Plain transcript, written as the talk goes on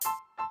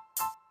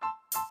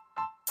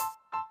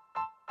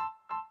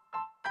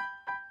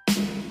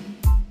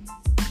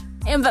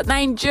am the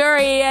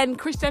Nigerian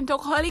Christian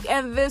Talkaholic,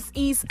 and this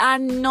is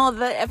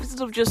another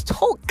episode of Just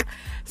Talk.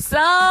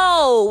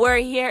 So, we're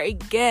here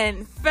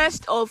again.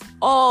 First of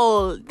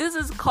all, this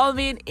is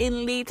coming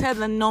in later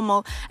than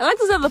normal. I like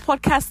to send the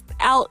podcast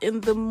out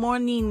in the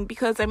morning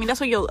because, that's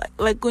when you're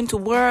like going to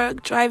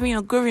work, driving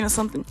or grooving or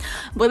something.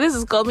 But this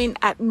is coming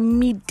at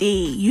midday,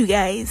 you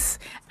guys.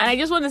 And I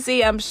just want to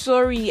say I'm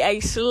sorry I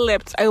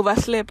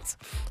overslept.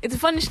 It's a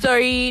funny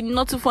story,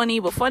 not too funny,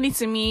 but funny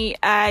to me.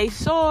 I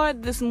saw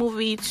this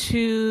movie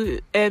till,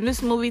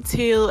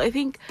 I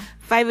think,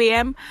 5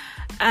 a.m.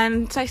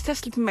 And so I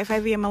started sleeping by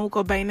 5 a.m. and woke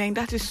up by 9.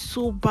 That is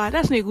so bad.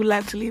 That's not a good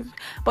life to live.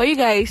 But you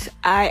guys,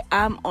 I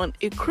am on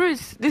a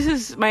cruise. This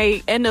is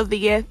my end of the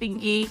year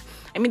thingy.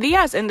 The year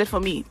has ended for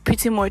me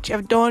pretty much.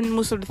 I've done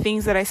most of the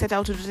things that I set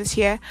out to do this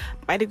year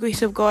by the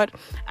grace of God.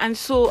 And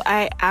so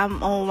I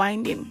am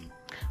unwinding.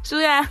 So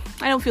yeah,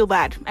 I don't feel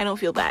bad. I just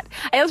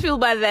feel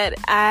bad that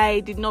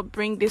I did not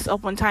bring this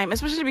up on time,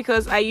 especially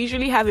because I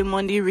usually have a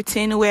Monday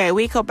routine where I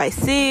wake up by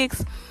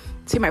 6,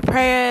 say my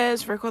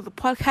prayers, record the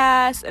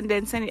podcast, and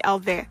then send it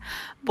out there.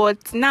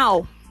 But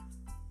now,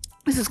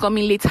 this is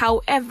coming late.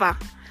 However,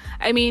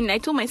 I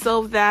told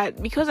myself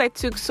that because I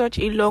took such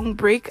a long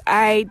break,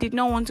 I did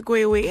not want to go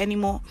away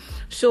anymore.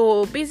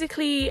 So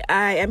basically,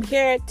 I am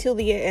here till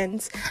the year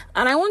ends,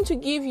 and I want to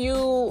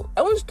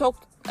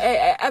talk.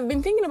 I've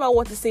been thinking about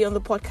what to say on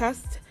the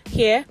podcast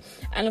here,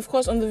 and of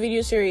course on the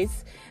video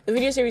series. The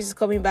video series is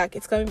coming back.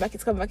 It's coming back.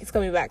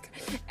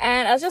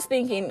 And I was just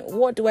thinking,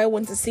 what do I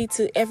want to say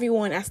to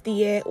everyone as the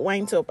year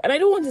winds up? And I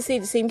don't want to say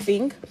the same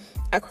thing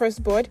across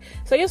the board.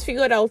 So I just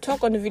figured I'll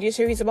talk on the video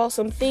series about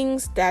some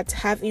things that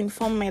have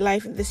informed my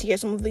life this year,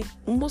 some of the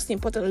most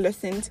important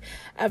lessons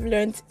I've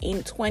learned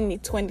in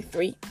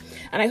 2023.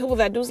 And I hope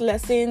that those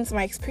lessons,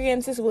 my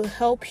experiences, will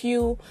help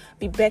you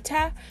be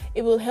better.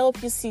 It will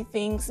help you see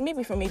things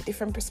maybe from a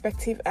different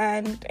perspective.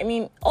 And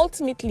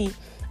ultimately,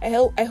 I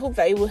hope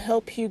that it will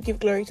help you give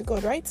glory to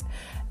God, right?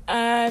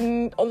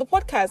 And on the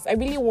podcast, I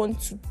really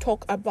want to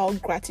talk about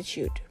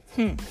gratitude.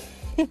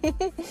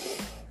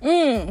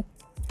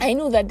 I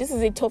know that this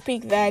is a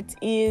topic that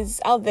is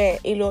out there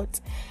a lot.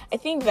 I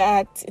think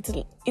that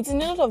it's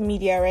in a lot of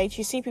media, right?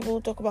 You see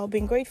people talk about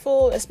being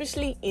grateful,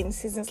 especially in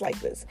seasons like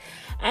this.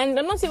 And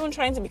I'm not even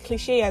trying to be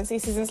cliche and say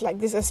seasons like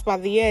this as per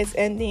the year is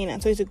ending,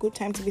 and so it's a good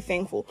time to be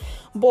thankful.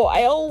 But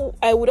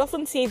I would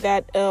often say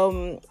that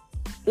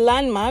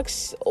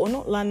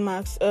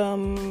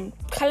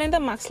calendar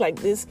marks like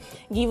this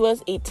give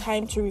us a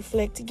time to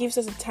reflect. It gives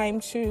us a time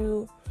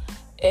to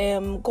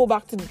go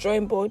back to the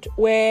drawing board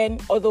when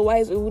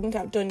otherwise we wouldn't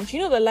have done it.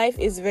 That life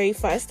is very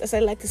fast, as I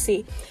like to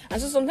say,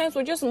 and so sometimes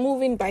we're just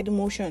moving by the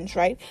motions,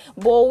 right?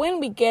 But when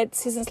we get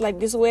seasons like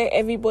this where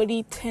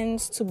everybody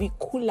tends to be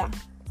cooler,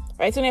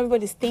 right, when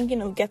everybody's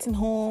thinking of getting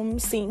home,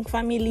 seeing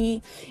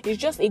family,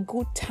 it's just a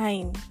good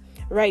time,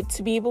 right,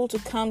 to be able to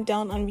calm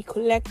down and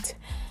recollect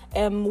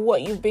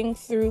what you've been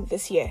through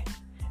this year,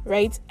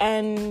 right?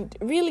 And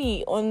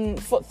really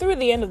through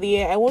the end of the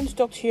year, I want to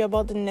talk to you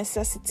about the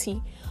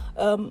necessity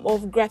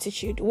of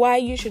gratitude, why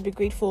you should be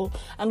grateful,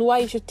 and why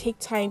you should take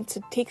time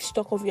to take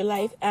stock of your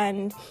life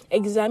and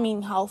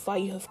examine how far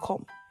you have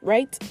come,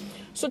 right?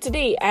 So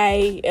today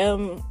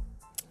I'm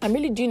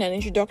really doing an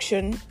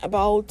introduction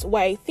about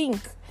why I think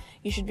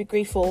you should be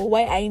grateful,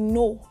 why I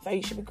know that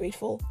you should be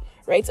grateful,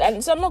 right?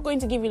 And so I'm not going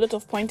to give you a lot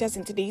of pointers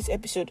in today's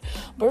episode,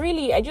 but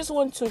really I just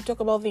want to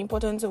talk about the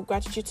importance of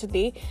gratitude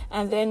today,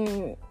 and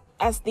then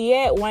as the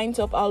year winds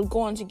up, I'll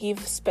go on to give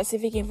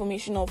specific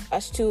information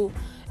as to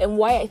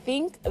why I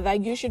think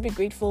that you should be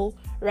grateful,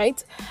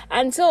 right?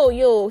 And so,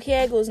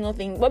 here goes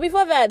nothing. But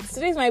before that,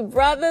 today's my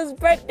brother's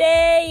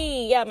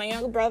birthday. Yeah, my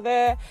younger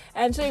brother.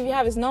 And so if you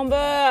have his number,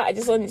 I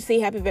just wanted to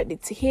say happy birthday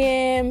to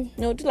him.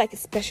 Do like a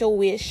special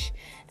wish.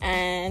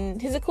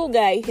 And he's a cool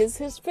guy. He's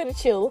pretty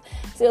chill.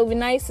 So it'll be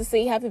nice to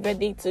say happy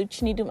birthday to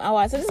Chinidum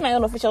Awa. So this is my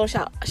unofficial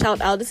shout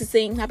out. This is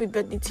saying happy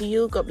birthday to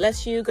you. God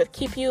bless you. God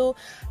keep you.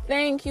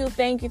 Thank you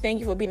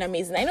for being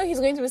amazing. I know he's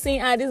going to be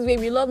saying, this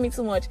baby, you love me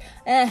too much.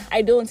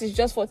 I don't. It's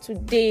just for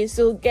today.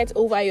 So get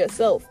over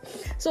yourself.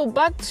 So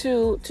back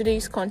to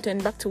today's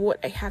content, back to what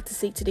I have to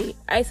say today.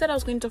 I said I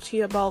was going to talk to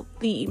you about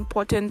the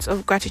importance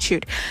of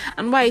gratitude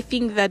and why I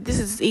think that this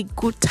is a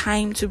good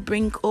time to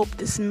bring up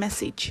this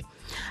message.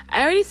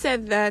 I already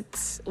said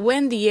that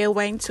when the year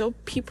winds up,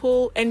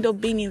 people end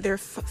up being in their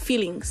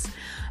feelings.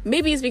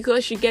 Maybe it's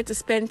because you get to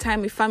spend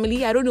time with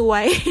family. I don't know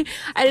why.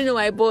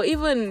 But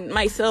even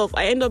myself,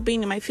 I end up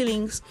being in my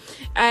feelings.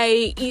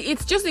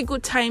 It's just a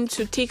good time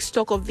to take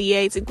stock of the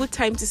year. It's a good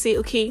time to say,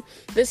 okay,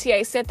 this year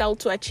I set out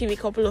to achieve a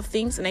couple of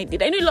things, and I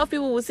did. I know a lot of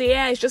people will say,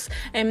 it's just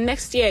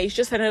next year, it's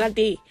just another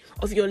day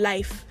of your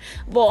life.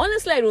 But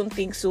honestly, I don't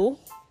think so.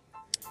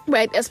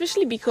 Right?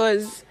 Especially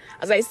because,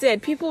 as I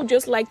said, people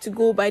just like to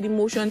go by the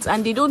emotions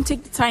and they don't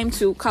take the time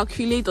to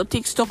calculate or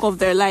take stock of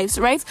their lives,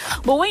 right?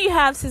 But when you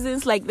have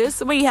seasons like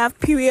this, when you have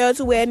periods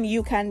when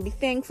you can be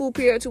thankful,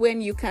 periods when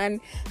you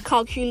can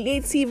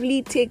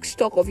calculatively take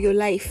stock of your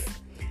life,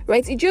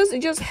 right? It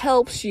just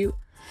helps you.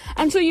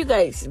 And so you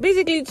guys,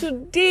 basically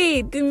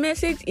today the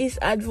message is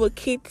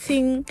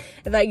advocating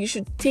that you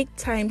should take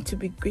time to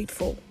be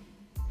grateful.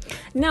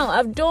 Now,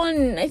 I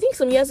think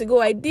some years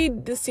ago, I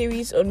did the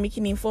series on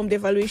making informed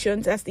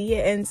evaluations as the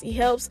year ends. It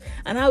helps,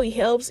 and how it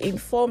helps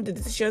inform the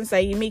decisions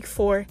that you make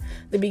for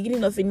the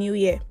beginning of a new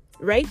year,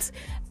 right?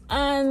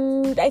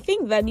 And I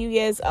think that New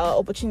Year's are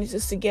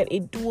opportunities to get a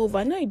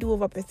do-over. Not a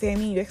do-over per se. I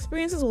mean, your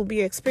experiences will be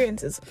your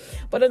experiences,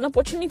 but an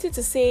opportunity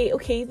to say,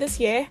 okay, this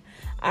year,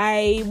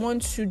 I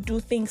want to do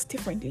things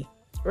differently.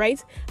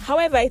 Right?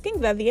 However, I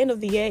think that the end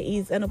of the year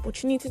is an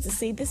opportunity to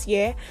say, this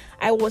year,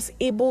 I was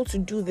able to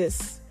do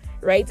this.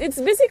 Right? It's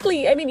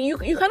basically, I mean, you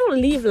cannot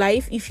live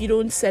life if you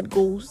don't set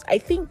goals. I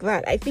think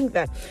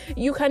that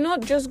you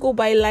cannot just go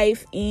by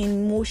life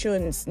in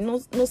motions, no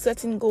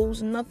setting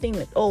goals, nothing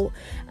at all.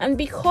 And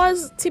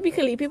because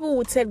typically people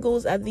would set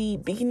goals at the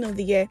beginning of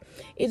the year,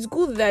 it's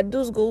good that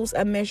those goals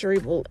are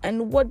measurable.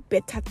 And what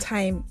better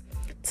time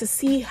to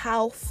see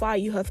how far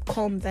you have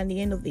come than the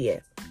end of the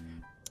year?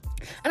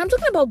 And I'm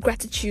talking about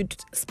gratitude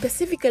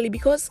specifically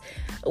because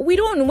we're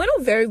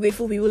not very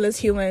grateful people as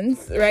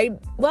humans, right?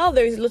 While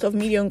there is a lot of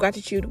media on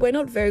gratitude, we're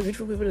not very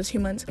grateful people as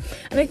humans.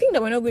 And I think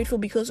that we're not grateful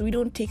because we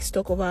don't take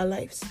stock of our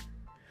lives.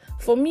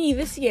 For me,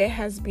 this year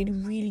has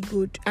been really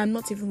good. I'm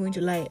not even going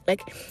to lie.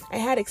 Like, I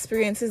had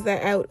experiences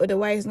that I would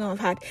otherwise not have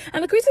had.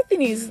 And the crazy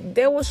thing is,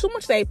 there was so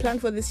much that I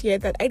planned for this year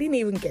that I didn't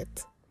even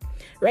get.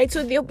 Right?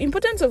 So the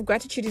importance of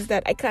gratitude is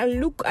that I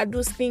can look at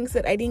those things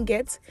that I didn't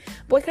get,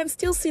 but I can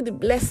still see the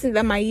blessing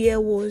that my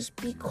year was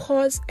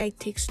because I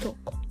take stock.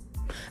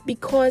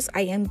 Because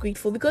I am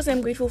grateful. Because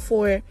I'm grateful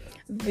for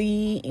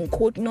the, in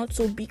quote, not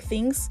so big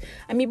things.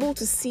 I'm able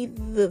to see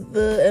the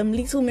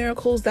little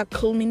miracles that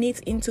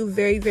culminate into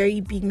very,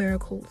 very big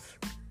miracles.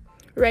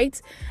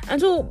 Right? And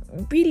so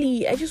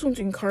really, I just want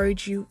to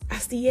encourage you,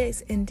 as the year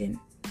is ending,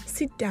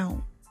 sit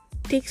down,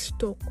 take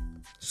stock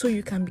so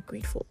you can be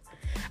grateful.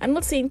 I'm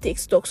not saying take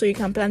stock so you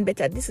can plan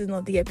better. This is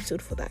not the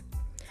episode for that.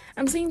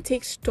 I'm saying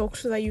take stock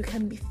so that you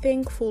can be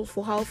thankful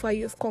for how far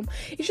you have come.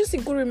 It's just a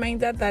good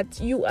reminder that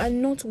you are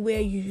not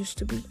where you used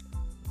to be.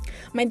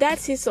 My dad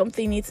says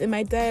something, it's in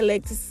my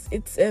dialect,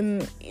 it's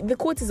the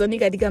quote is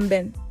Oniga Digam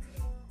Ben.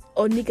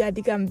 Oniga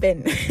Digam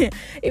Ben.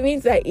 It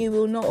means that it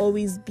will not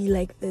always be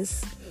like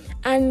this.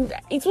 And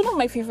it's one of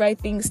my favorite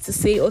things to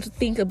say or to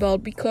think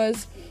about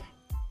because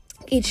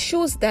it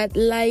shows that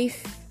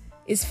life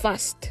is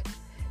fast.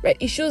 Right?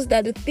 It shows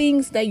that the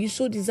things that you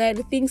so desire,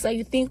 the things that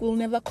you think will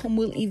never come,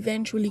 will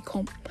eventually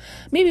come.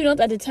 Maybe not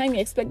at the time you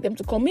expect them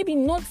to come. Maybe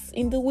not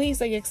in the ways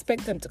that you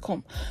expect them to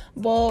come.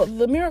 But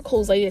the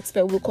miracles that you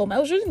expect will come. I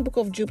was reading the book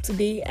of Job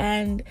today,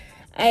 and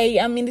I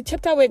am in the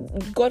chapter where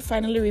God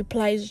finally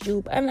replies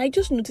Job. And I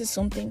just noticed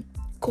something.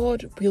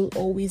 God will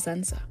always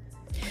answer.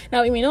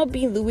 Now, it may not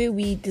be in the way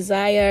we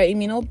desire. It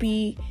may not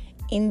be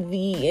in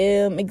the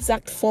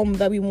exact form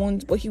that we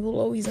want, but he will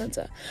always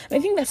answer. And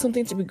I think that's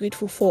something to be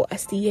grateful for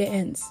as the year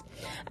ends.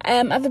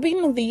 At the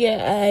beginning of the year,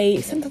 I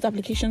sent out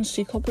applications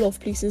to a couple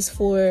of places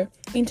for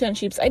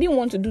internships. I didn't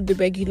want to do the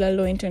regular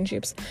law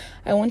internships.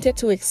 I wanted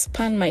to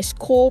expand my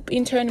scope,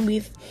 intern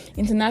with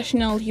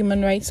international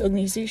human rights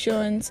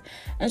organizations.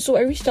 And so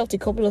I reached out to a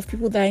couple of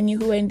people that I knew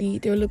who were in the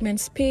development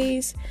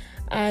space.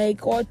 I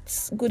got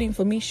good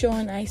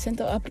information. I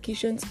sent out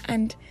applications,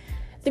 and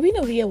the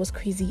beginning of the year was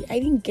crazy. I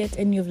didn't get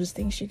any of those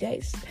things, you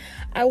guys.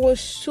 I was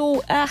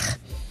so, I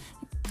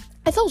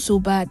felt so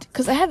bad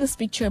because I had this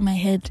picture in my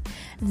head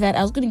that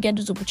I was going to get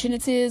those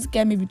opportunities,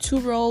 get maybe 2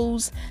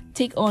 roles,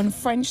 take on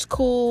French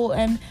school,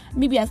 and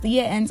maybe as the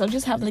year ends, I'll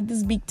just have like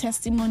this big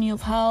testimony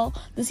of how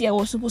this year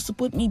was supposed to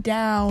put me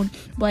down,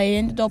 but I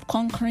ended up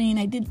conquering.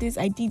 I did this,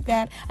 I did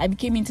that, I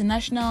became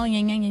international,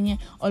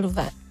 all of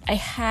that. I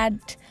had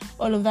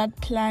all of that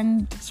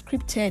planned,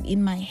 scripted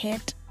in my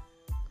head.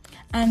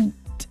 And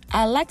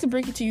I'd like to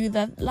break it to you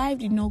that life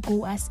did not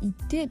go as it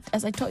did,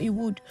 as I thought it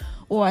would,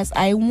 or as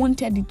I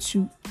wanted it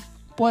to.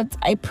 But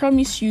I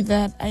promise you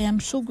that I am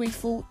so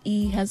grateful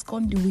it has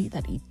gone the way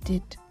that it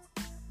did.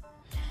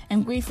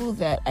 I'm grateful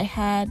that I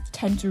had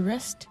time to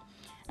rest.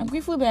 I'm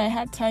grateful that I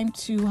had time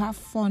to have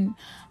fun.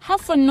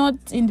 Have fun not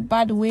in the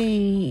bad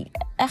way.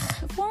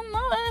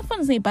 Fun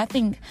is a bad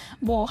thing.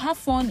 But have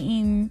fun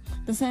in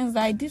the sense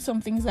that I did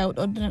some things I would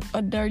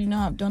ordinarily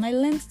not have done. I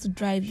learned to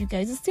drive, you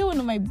guys. It's still one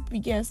of my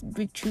biggest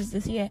breakthroughs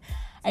this year.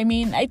 I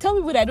mean, I tell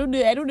people that I don't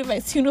know if I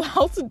still know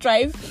how to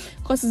drive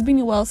because it's been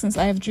a while since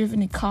I have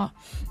driven a car.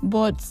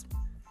 But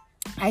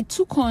I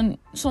took on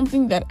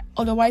something that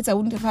otherwise I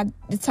wouldn't have had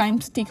the time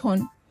to take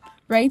on.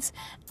 Right?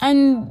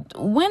 And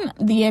when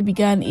the year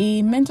began,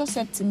 a mentor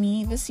said to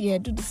me, this year,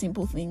 do the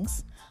simple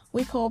things.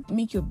 Wake up,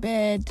 make your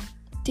bed,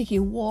 take a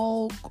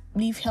walk,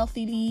 live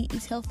healthily,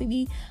 eat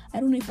healthily. I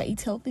don't know if I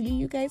eat healthily,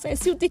 you guys. I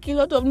still take a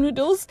lot of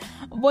noodles.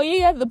 But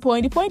yeah, the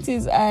point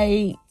is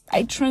I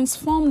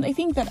transformed. I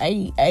think that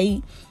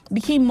I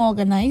became more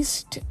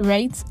organized,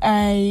 right?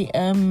 I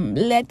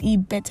led a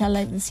better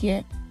life this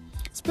year.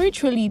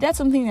 Spiritually, that's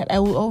something that I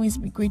will always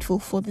be grateful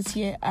for this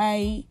year.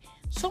 I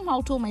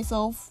somehow told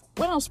myself,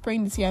 when I was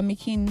praying this year,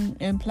 making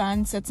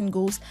plans, setting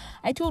goals,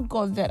 I told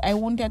God that I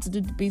wanted to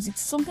do the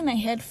basics. Something I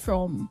heard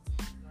from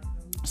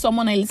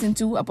someone I listened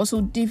to,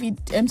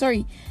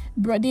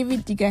 Bro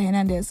David Digger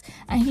Hernandez,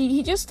 and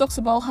he just talks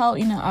about how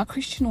in our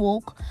Christian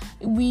walk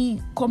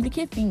we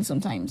complicate things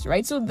sometimes,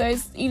 right? So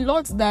there's a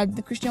lot that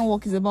the Christian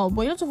walk is about,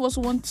 but a lot of us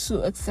want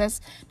to access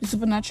the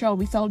supernatural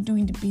without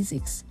doing the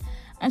basics.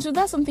 And so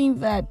that's something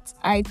that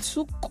I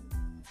took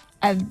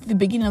at the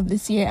beginning of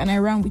this year and I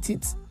ran with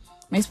it.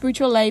 My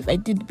spiritual life, I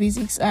did the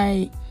basics.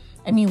 I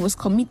was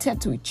committed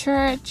to a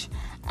church.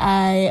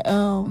 I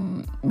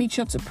made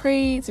sure to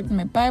pray, to read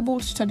my Bible,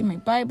 to study my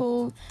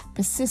Bible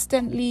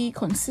persistently,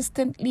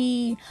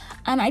 consistently,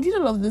 and I did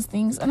all of these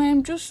things, and I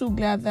am just so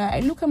glad that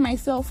I look at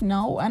myself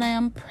now and I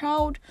am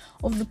proud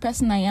of the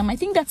person I am. I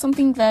think that's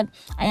something that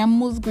I am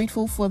most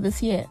grateful for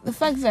this year. The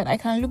fact that I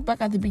can look back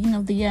at the beginning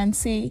of the year and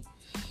say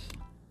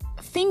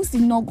things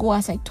did not go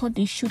as I thought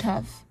they should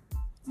have,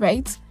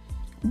 right?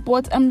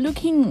 But I'm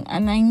looking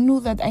and I know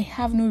that I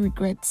have no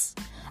regrets.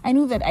 I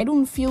know that I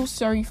don't feel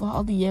sorry for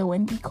how the year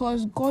went,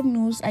 because God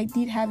knows I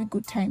did have a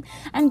good time.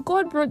 And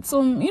God brought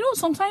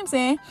sometimes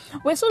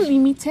we're so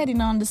limited in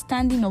our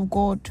understanding of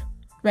God,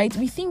 right?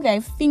 We think that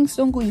if things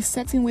don't go a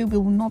certain way, we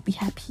will not be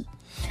happy.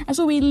 And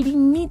so we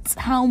limit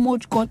how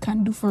much God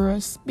can do for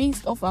us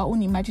based off our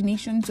own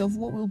imaginations of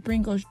what will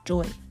bring us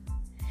joy.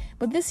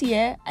 But this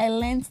year, I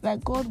learned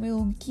that God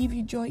will give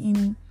you joy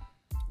in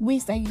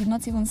ways that you did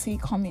not even see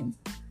coming.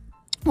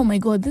 Oh my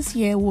God, this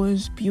year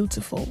was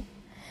beautiful.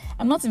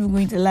 I'm not even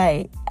going to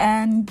lie.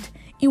 And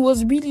it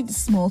was really the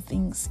small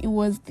things. It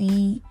was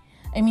the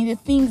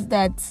things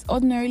that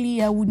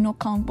ordinarily I would not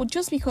count. But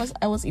just because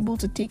I was able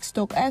to take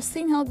stock, I've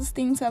seen how these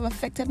things have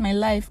affected my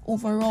life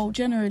overall,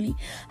 generally,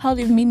 how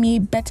they've made me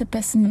a better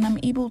person, and I'm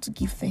able to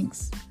give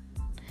thanks.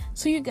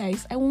 So you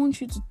guys, I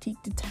want you to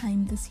take the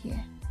time this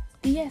year.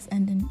 The year's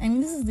ending.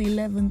 This is the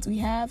 11th. We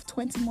have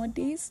 20 more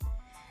days.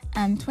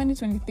 And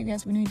 2023,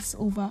 as we know, it's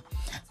over.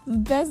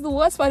 That's the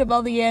worst part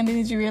about the year ending,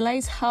 is you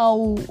realize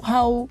how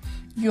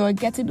you're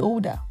getting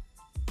older,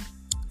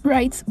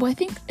 right? But I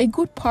think a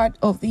good part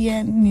of the year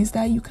ending is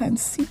that you can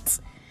sit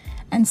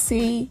and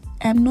say,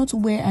 I'm not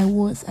where I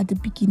was at the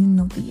beginning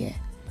of the year.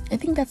 I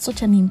think that's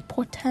such an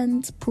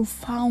important,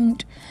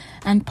 profound,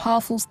 and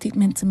powerful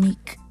statement to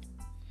make.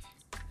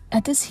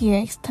 At this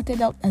year, I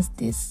started out as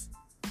this,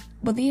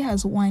 but the year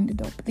has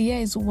winded up. The year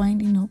is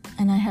winding up,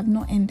 and I have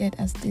not ended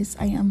as this.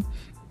 I am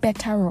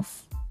better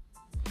off.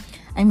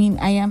 I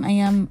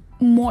am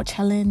more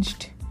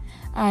challenged.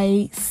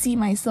 I see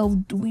myself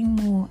doing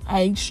more.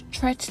 I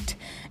stretched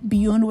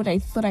beyond what I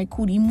thought I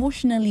could.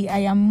 Emotionally, I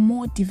am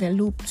more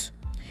developed.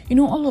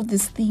 All of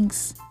these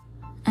things.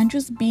 And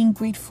just being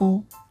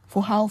grateful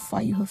for how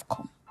far you have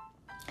come.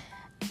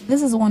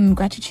 This is one on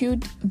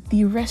gratitude.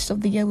 The rest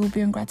of the year will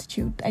be on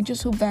gratitude. I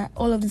just hope that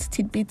all of these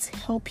tidbits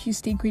help you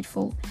stay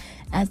grateful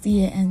as the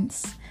year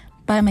ends.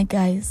 Bye, my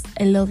guys.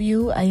 I love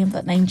you. I am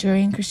that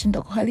Nigerian Christian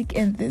Docaholic,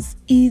 and this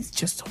is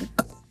Just Hook.